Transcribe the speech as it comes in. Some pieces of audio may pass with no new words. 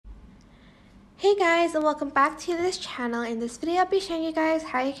Hey guys, and welcome back to this channel. In this video I'll be showing you guys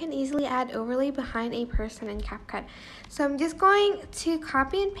how you can easily add overlay behind a person in CapCut. So I'm just going to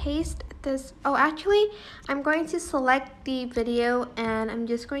copy and paste this. I'm going to select the video and I'm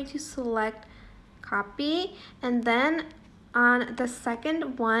just going to select copy, and then on the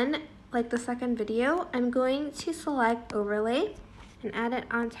second one, like the second video, I'm going to select overlay and add it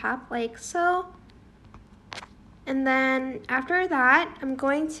on top like so. And then after that, I'm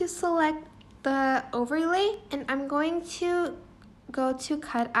going to select the overlay and I'm going to go to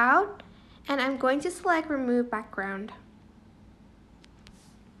cut out and I'm going to select remove background.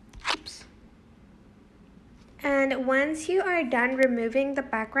 Oops. And once you are done removing the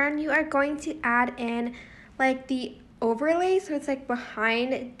background, you are going to add in like the overlay, so it's like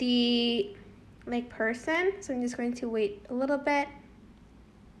behind the person. So I'm just going to wait a little bit.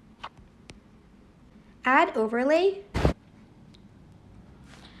 Add overlay.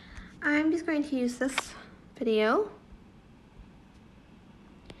 I'm just going to use this video.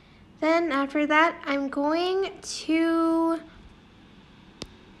 Then after that, I'm going to,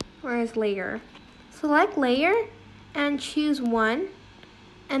 where is layer? Select layer and choose one.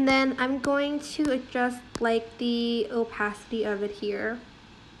 And then I'm going to adjust like the opacity of it here.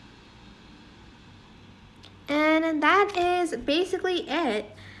 And that is basically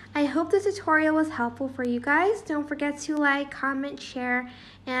it. I hope this tutorial was helpful for you guys. Don't forget to like, comment, share,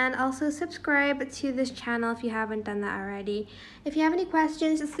 and also subscribe to this channel if you haven't done that already. If you have any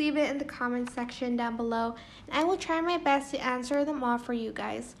questions, just leave it in the comment section down below, and I will try my best to answer them all for you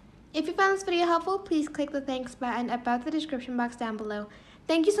guys. If you found this video helpful, please click the thanks button above the description box down below.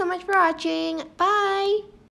 Thank you so much for watching. Bye!